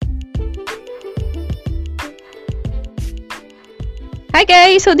Hi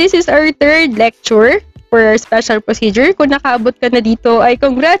guys! So this is our third lecture for our special procedure. Kung nakaabot ka na dito ay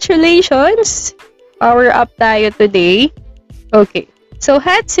congratulations! Power up tayo today. Okay. So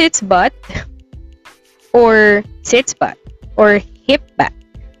Hot Sitz Bath or Sitz Bath or Hip Bath.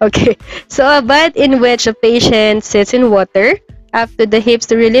 Okay. So a bath in which a patient sits in water up to the hips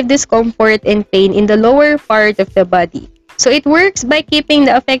to relieve discomfort and pain in the lower part of the body. So it works by keeping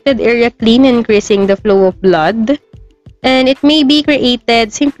the affected area clean and increasing the flow of blood. And it may be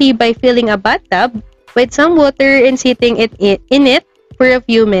created simply by filling a bathtub with some water and sitting in it for a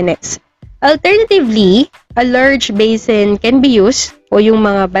few minutes. Alternatively, a large basin can be used o yung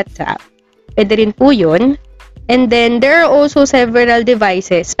mga bathtub. Pwede rin po yun. And then, there are also several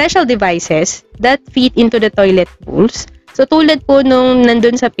devices, special devices, that fit into the toilet bowls. So, tulad po nung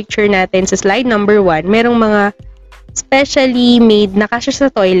nandun sa picture natin sa slide number 1, merong mga specially made na kasya sa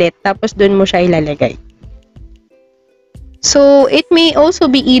toilet, tapos dun mo siya ilalagay. So, it may also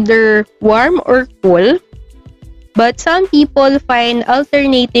be either warm or cool, but some people find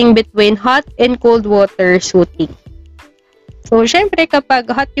alternating between hot and cold water suiting. So, syempre kapag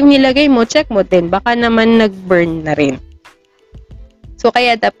hot yung nilagay mo, check mo din, baka naman nag-burn na rin. So,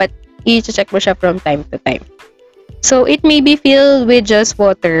 kaya dapat i-check mo siya from time to time. So, it may be filled with just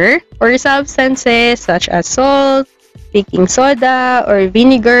water or substances such as salt, baking soda, or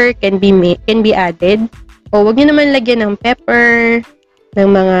vinegar can be added. O, wag nyo naman lagyan ng pepper, ng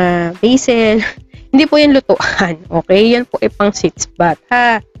mga basil. Hindi po yan lutuan. Okay? Yan po ay pang sitz bath,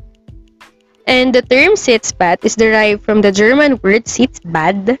 ha? And the term sitz bath is derived from the German word sitz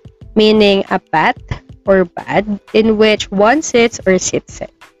bad, meaning a bath or bad in which one sits or sits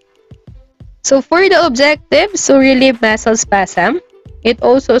in. So, for the objective, so relieve muscle spasm. It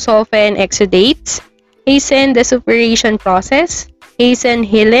also soften exudates, hasten the suppuration process, hasten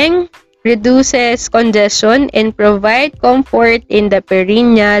healing, reduces congestion, and provide comfort in the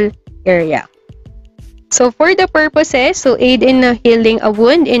perineal area. So for the purposes, so aid in healing a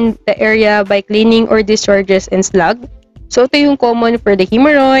wound in the area by cleaning or discharges and slug. So ito yung common for the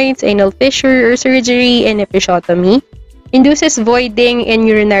hemorrhoids, anal fissure or surgery, and episiotomy. Induces voiding and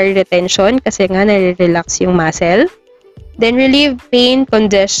urinary retention kasi nga nare-relax yung muscle. Then relieve pain,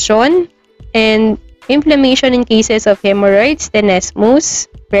 congestion, and inflammation in cases of hemorrhoids, tenesmus,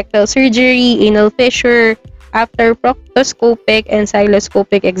 rectal surgery, anal fissure, after proctoscopic and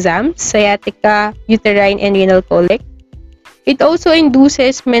cystoscopic exams, sciatica, uterine, and renal colic. It also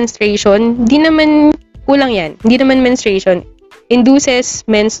induces menstruation. Di naman kulang yan. Hindi naman menstruation. Induces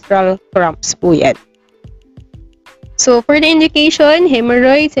menstrual cramps po yan. So, for the indication,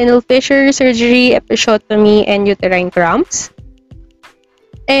 hemorrhoids, anal fissure, surgery, episiotomy, and uterine cramps.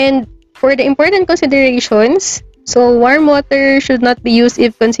 And for the important considerations, so warm water should not be used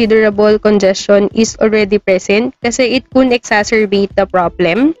if considerable congestion is already present kasi it could exacerbate the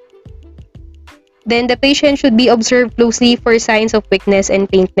problem. Then the patient should be observed closely for signs of weakness and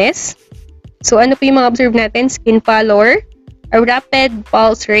faintness. So ano po yung mga observe natin? Skin pallor, a rapid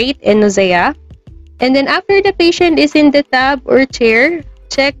pulse rate, and nausea. And then after the patient is in the tub or chair,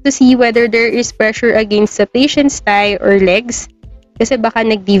 check to see whether there is pressure against the patient's thigh or legs. Kasi baka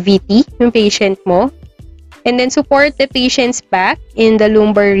nag-DVT yung patient mo. And then support the patient's back in the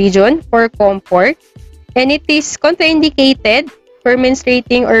lumbar region for comfort. And it is contraindicated for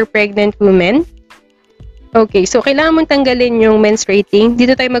menstruating or pregnant women. Okay, so kailangan mong tanggalin yung menstruating.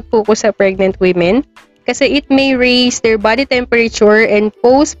 Dito tayo mag-focus sa pregnant women. Kasi it may raise their body temperature and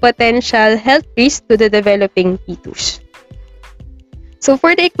pose potential health risk to the developing fetus. So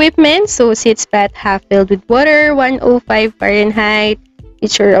for the equipment, so sitz bath half filled with water, 105 Fahrenheit,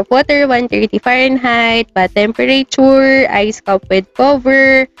 pitcher of water, 130 Fahrenheit, bath temperature, ice cup with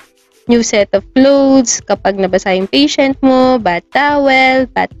cover, new set of clothes, kapag nabasa yung patient mo, bath towel,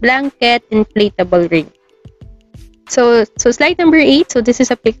 bath blanket, inflatable ring. So slide number 8, so this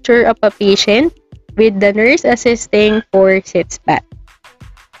is a picture of a patient with the nurse assisting for sitz bath.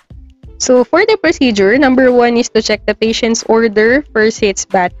 So for the procedure, number 1 is to check the patient's order for sitz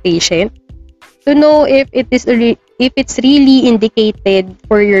bath patient to know if it's really indicated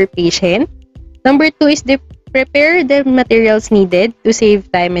for your patient. Number 2 is prepare the materials needed to save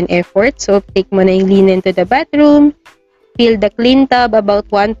time and effort. So take mo na yung linen to the bathroom, fill the clean tub about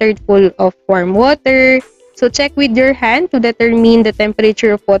 1/3 full of warm water. So check with your hand to determine the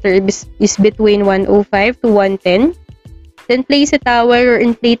temperature of water is between 105 to 110. Then place a towel or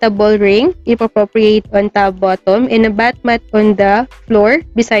inflatable ring, if appropriate, on tub bottom and a bath mat on the floor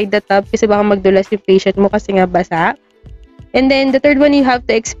beside the tub kasi baka magdulas yung patient mo kasi nga basa. And then the third one, you have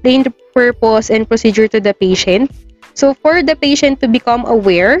to explain the purpose and procedure to the patient. So for the patient to become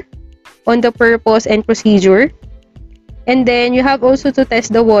aware on the purpose and procedure, And then you have also to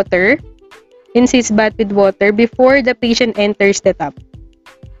test the water in sitz bath with water before the patient enters the tub.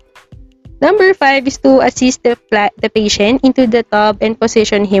 Number 5 is to assist the patient into the tub and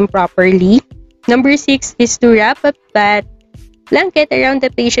position him properly. Number 6 is to wrap a bath blanket around the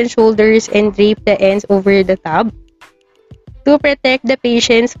patient's shoulders and drape the ends over the tub to protect the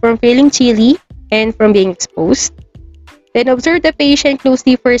patients from feeling chilly and from being exposed. Then observe the patient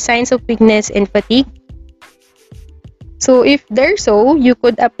closely for signs of weakness and fatigue. So if there's so, you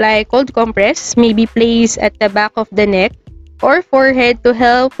could apply cold compress, maybe place at the back of the neck or forehead to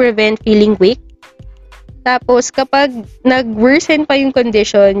help prevent feeling weak. Tapos kapag nag-worsen pa yung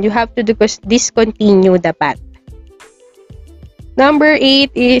condition, you have to discontinue the bath. Number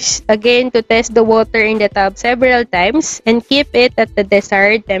 8 is again to test the water in the tub several times and keep it at the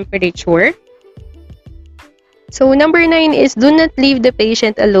desired temperature. So number 9 is do not leave the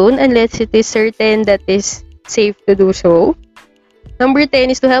patient alone unless it is certain that is safe to do so. Number 10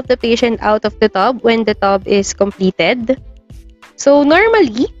 is to help the patient out of the tub when the tub is completed. So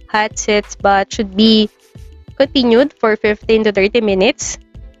normally, hot sitz bath should be continued for 15 to 30 minutes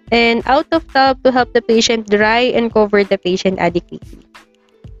and out of tub to help the patient dry and cover the patient adequately.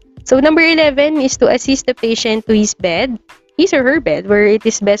 So number 11 is to assist the patient to his or her bed, where it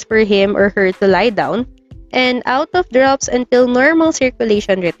is best for him or her to lie down and out of drops until normal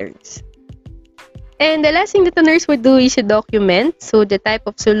circulation returns. And the last thing that the nurse would do is to document, so the type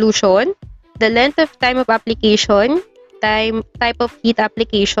of solution, the length of time of application, type of heat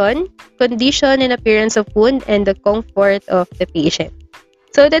application, condition and appearance of wound, and the comfort of the patient.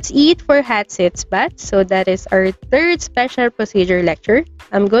 So that's it for Hot Sitz Bath. So that is our third special procedure lecture.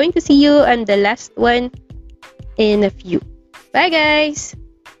 I'm going to see you on the last one in a few. Bye guys!